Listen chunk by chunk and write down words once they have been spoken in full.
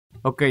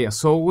Okay,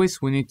 as always,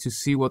 we need to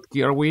see what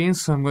key are we in,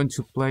 so I'm going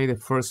to play the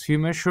first few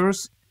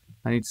measures,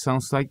 and it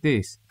sounds like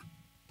this.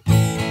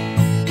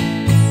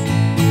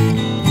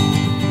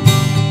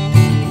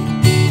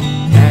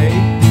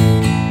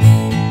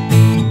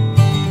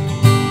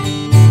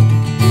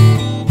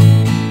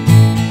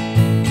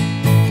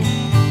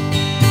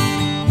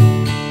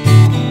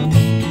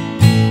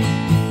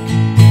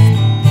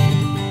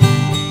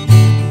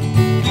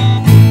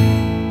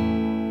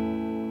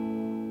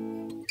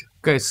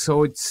 Okay,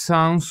 so it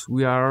sounds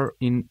we are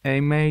in A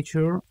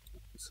major,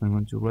 so I'm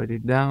going to write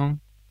it down.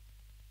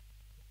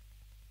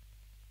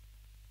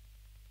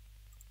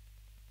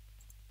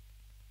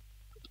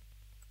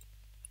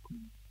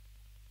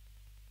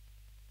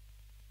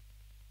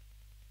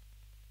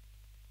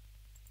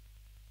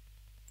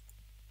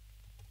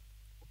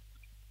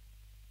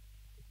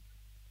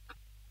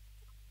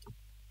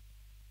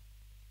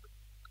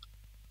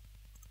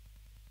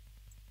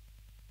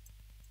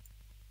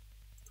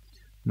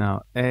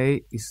 Now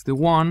A is the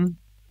 1,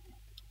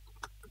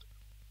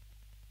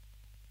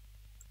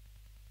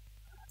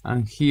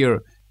 and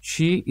here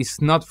G is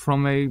not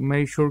from a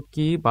major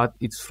key, but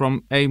it's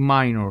from A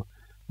minor.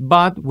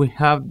 But we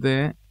have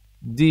the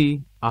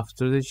D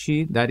after the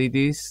G, that it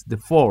is the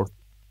 4th.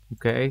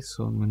 Okay,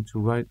 so I'm going to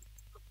write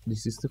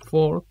this is the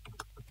 4th.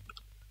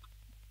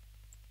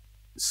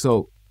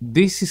 So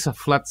this is a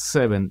flat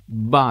 7,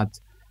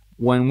 but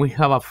when we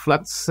have a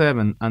flat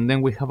 7 and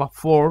then we have a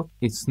 4th,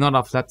 it's not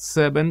a flat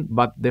 7,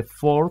 but the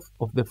 4th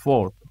of the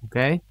 4th,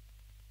 okay?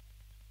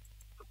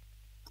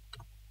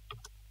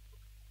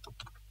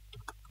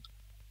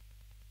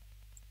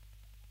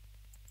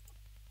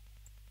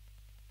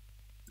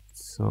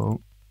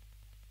 So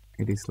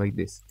it is like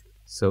this.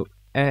 So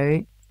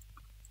A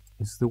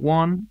is the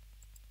 1,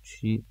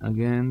 G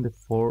again the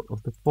 4th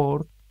of the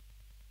 4th,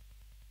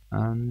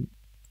 and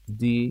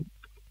D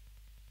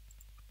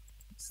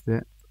is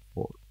the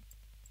 4th.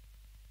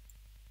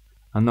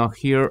 And now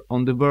here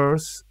on the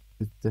verse,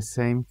 it's the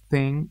same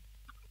thing.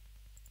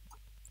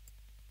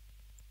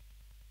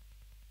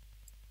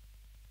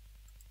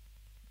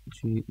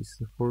 G is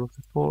the 4th of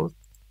the 4th,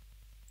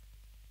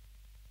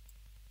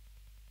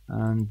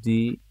 and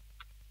D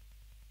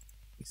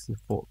is the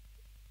 4th.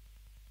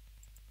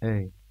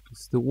 A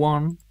is the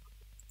 1,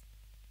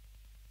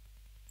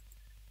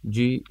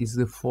 G is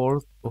the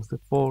 4th of the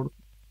 4th,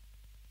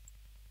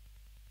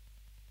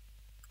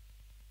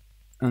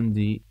 and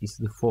D is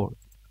the 4th.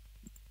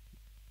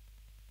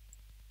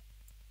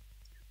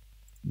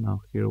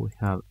 Now here we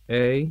have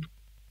A,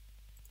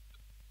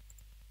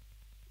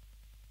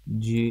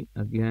 G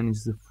again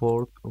is the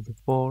 4th of the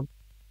 4th,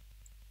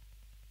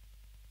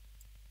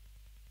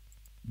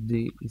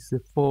 D is the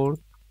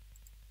 4th,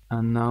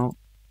 and now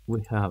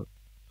we have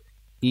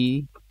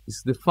E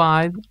is the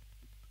 5,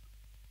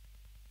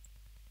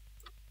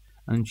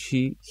 and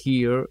G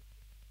here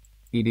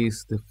it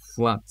is the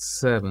flat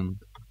 7.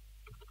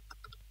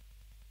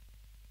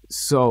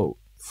 So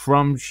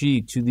from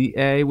G to the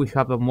A we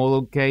have a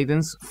modal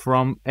cadence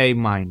from A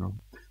minor.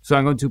 So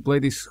I'm going to play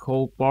this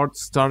whole part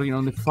starting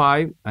on the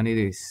 5, and it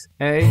is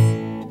A,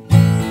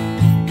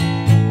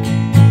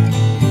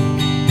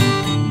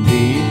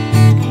 D,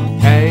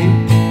 A,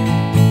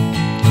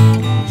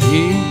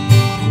 G,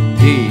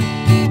 D,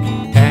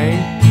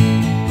 A,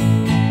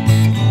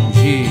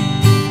 G,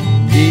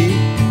 D,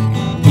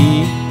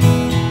 E,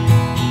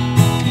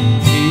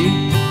 G.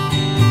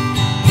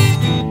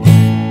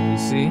 You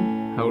see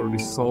how it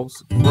resolves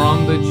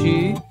from the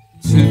G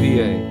to the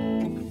A.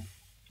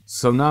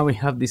 So now we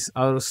have this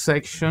other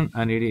section,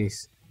 and it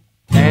is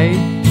A,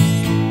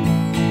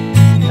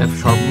 F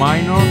sharp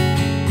minor,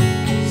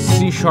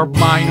 C sharp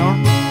minor,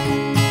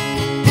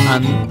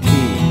 and E.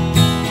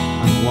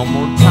 And one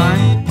more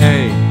time,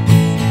 A,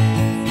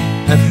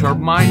 F sharp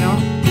minor,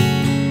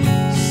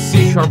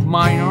 C sharp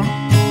minor,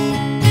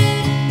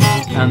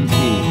 and E.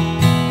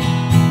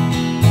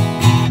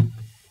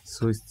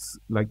 So it's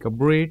like a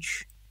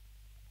bridge.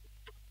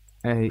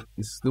 A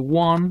is the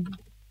 1,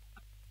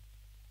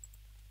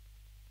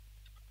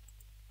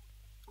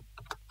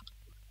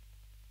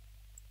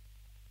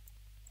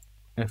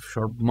 F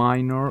sharp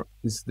minor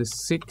is the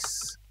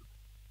 6,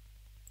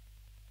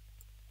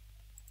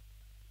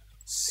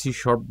 C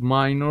sharp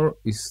minor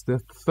is the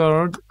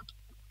 3rd,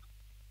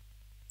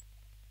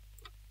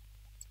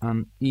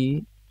 and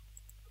E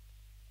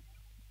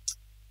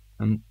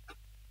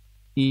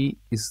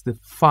is the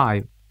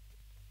 5.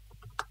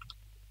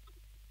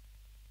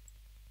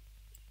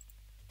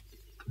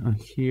 And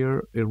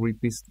here it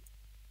repeats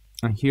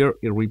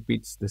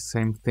the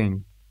same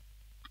thing.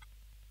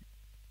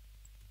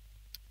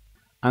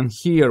 And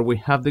here we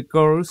have the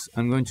chorus.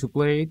 I'm going to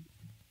play it.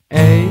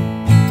 A,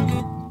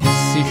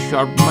 C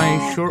sharp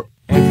major,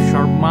 F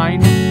sharp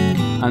minor,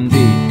 and D.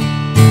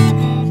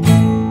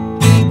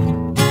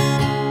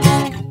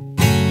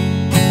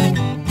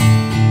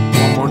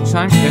 One more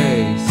time.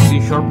 A,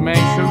 C sharp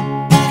major,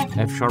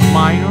 F sharp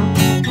minor,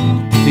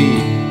 D.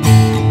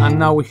 And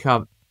now we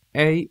have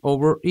A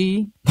over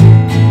E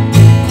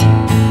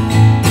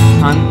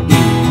and E.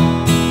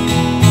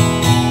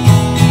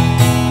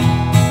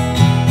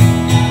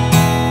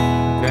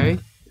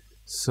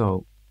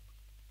 So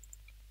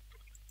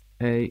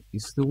A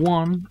is the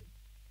 1,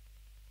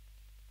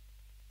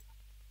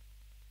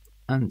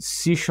 and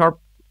C sharp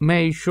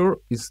major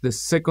is the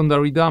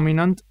secondary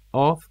dominant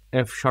of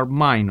F sharp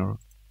minor.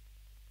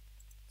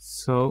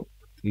 So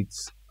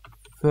it's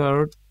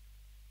third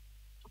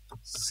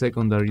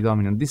secondary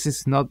dominant. This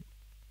is not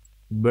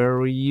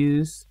very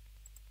used.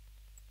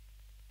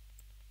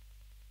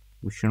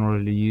 We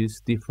generally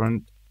use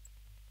different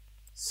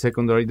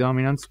secondary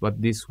dominants,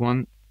 but this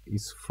one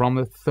is from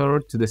the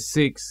third to the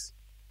sixth.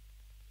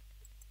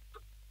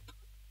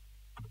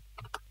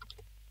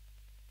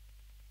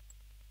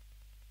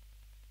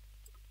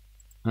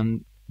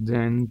 And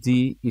then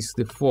D is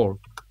the fourth.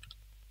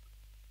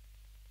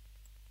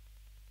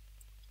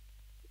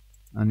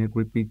 And it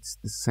repeats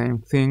the same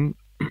thing.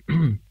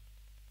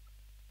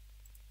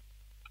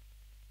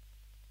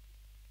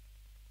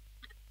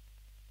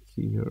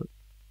 Here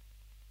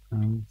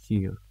and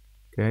here.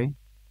 Okay.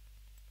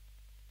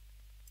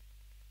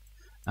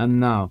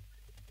 And now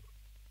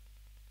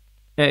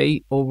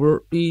A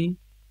over E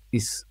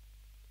is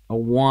a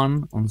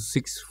 1 on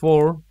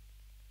 6/4.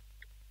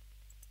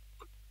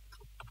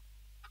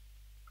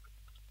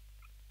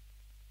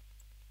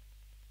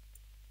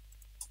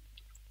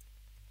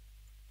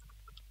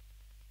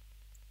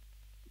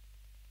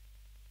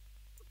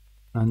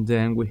 And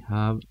then we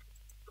have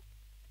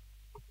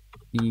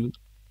E,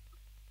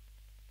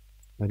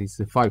 that is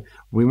the 5.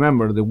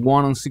 Remember, the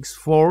 1 on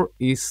 6/4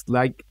 is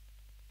like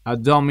a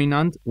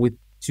dominant with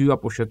 2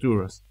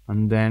 appoggiaturas,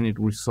 and then it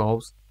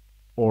resolves,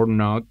 or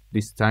not,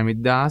 this time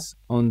it does,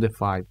 on the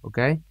 5,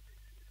 okay?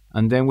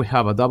 And then we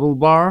have a double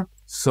bar,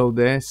 so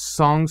the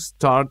song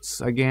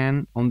starts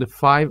again on the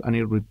 5 and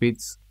it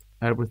repeats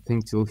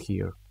everything till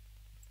here.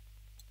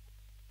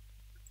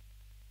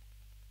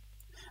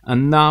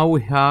 And now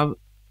we have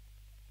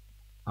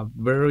a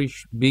very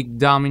big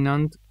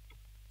dominant,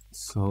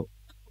 so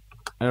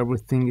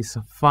everything is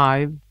a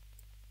 5,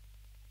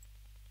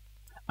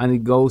 and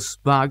it goes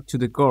back to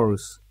the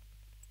chorus.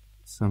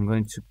 So I'm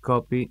going to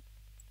copy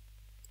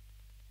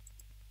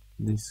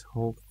this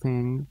whole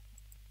thing.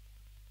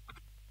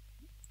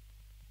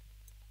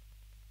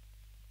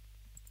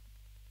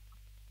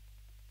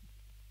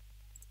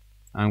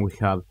 And we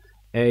have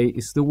A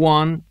is the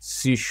 1,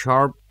 C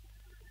sharp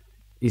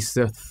is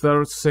the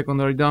third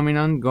secondary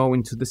dominant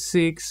going to the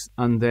 6th,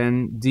 and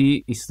then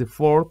D is the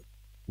 4th,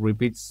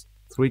 repeats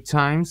 3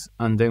 times,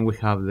 and then we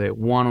have the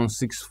 1 on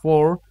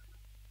 6/4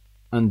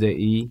 and the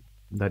E,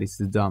 that is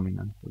the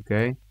dominant,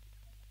 okay?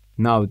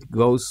 Now it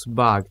goes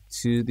back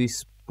to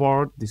this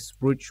part, this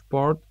bridge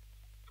part.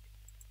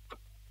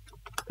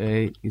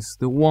 A is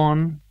the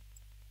 1,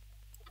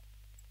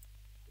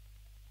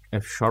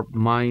 F sharp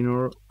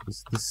minor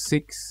is the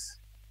 6th,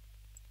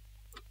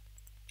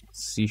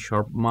 C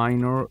sharp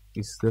minor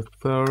is the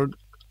 3rd,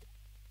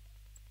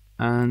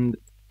 and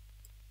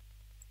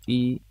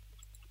E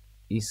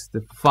is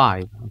the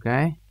 5,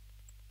 okay?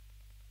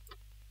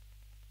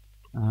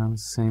 And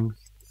same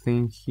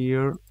thing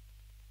here.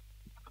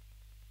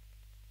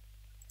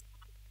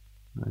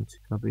 I'm going to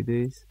copy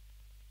this,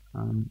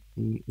 and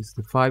E is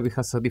the 5. It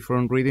has a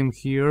different rhythm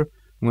here.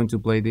 I'm going to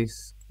play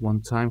this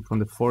one time from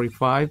the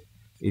 45.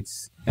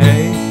 It's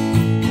A,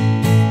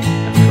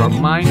 F sharp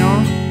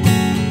minor,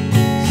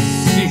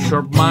 C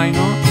sharp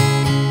minor,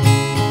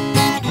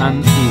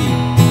 and E.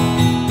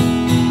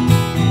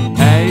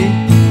 A,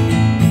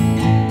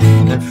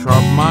 F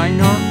sharp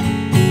minor,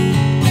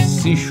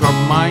 C sharp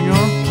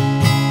minor,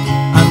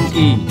 and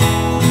E.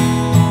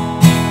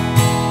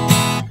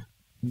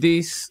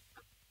 These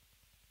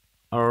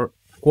are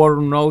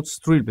quarter notes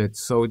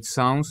triplets, so it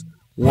sounds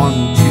 1,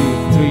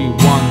 2, 3,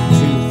 1,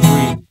 2,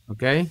 3,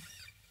 okay?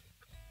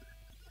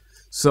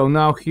 So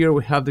now here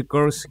we have the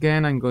chorus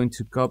again. I'm going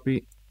to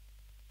copy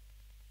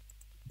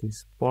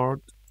this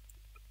part,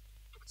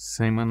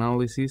 same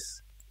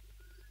analysis.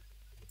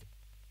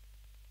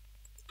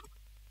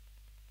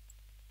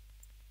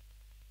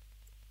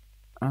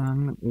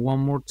 And one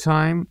more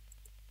time.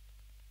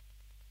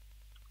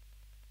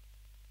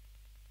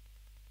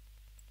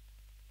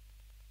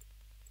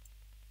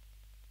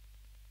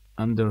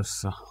 And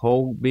there's a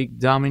whole big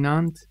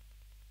dominant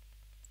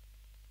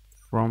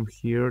from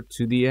here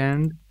to the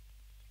end,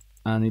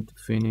 and it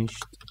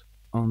finished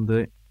on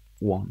the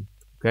 1,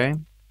 okay?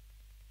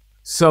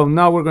 So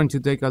now we're going to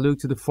take a look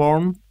to the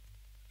form,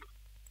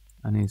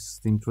 and it's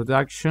the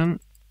introduction.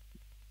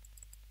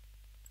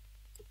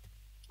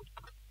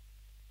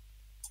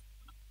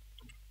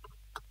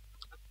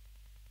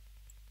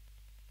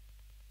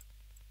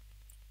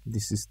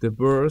 This is the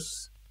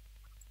verse.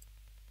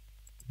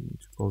 I'm going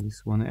to call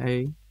this one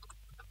A.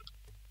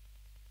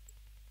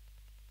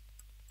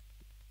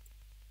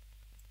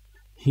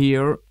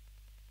 Here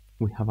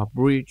we have a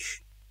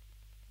bridge.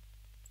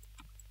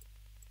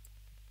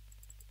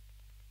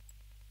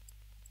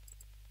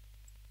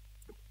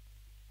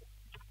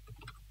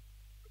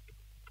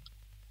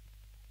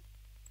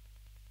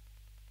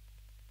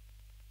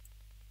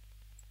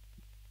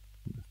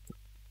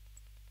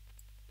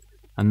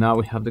 And now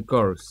we have the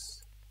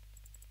chorus.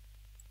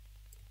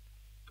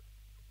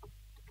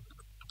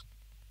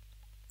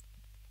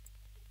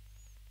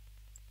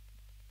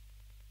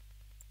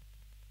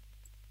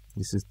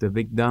 This is the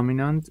big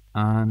dominant,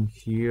 and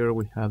here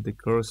we have the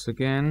chorus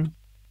again.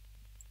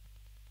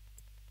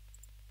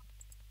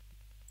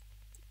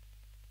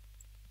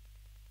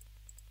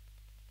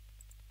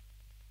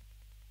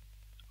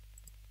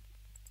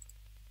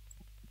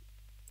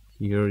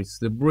 Here is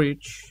the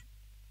bridge.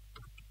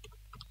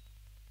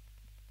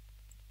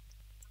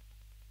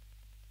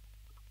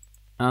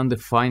 And the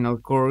final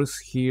chorus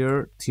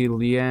here till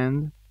the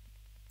end.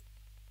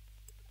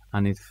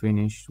 And it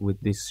finished with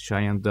this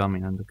giant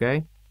dominant,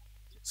 okay?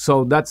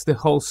 So that's the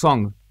whole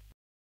song.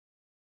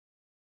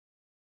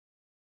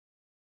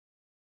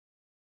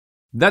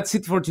 That's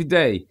it for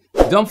today.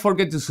 Don't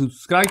forget to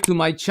subscribe to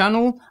my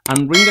channel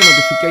and ring the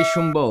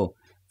notification bell.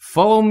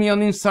 Follow me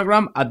on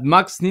Instagram at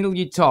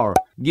MaxNeilGuitar.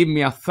 Give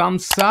me a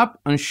thumbs up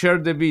and share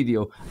the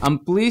video.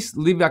 And please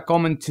leave a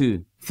comment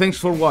too. Thanks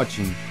for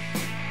watching.